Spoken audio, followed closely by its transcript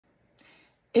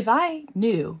If I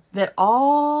knew that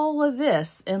all of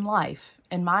this in life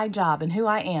and my job and who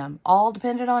I am all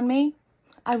depended on me,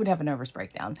 I would have a nervous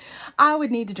breakdown. I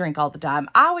would need to drink all the time.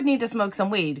 I would need to smoke some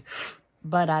weed,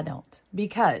 but I don't,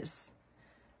 because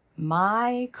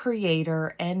my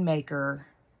creator and maker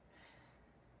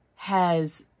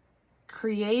has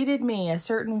created me a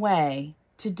certain way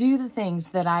to do the things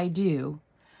that I do,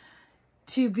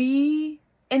 to be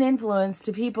an influence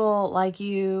to people like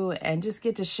you and just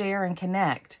get to share and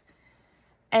connect.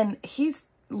 And he's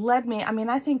led me, I mean,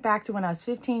 I think back to when I was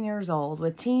 15 years old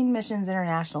with Teen Missions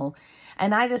International,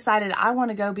 and I decided I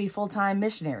want to go be full-time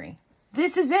missionary.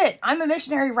 This is it. I'm a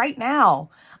missionary right now.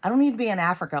 I don't need to be in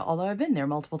Africa, although I've been there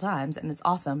multiple times and it's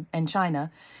awesome, and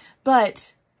China.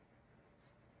 But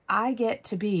I get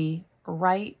to be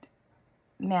right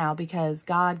now because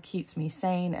God keeps me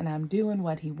sane and I'm doing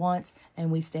what he wants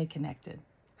and we stay connected.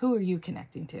 Who are you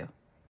connecting to?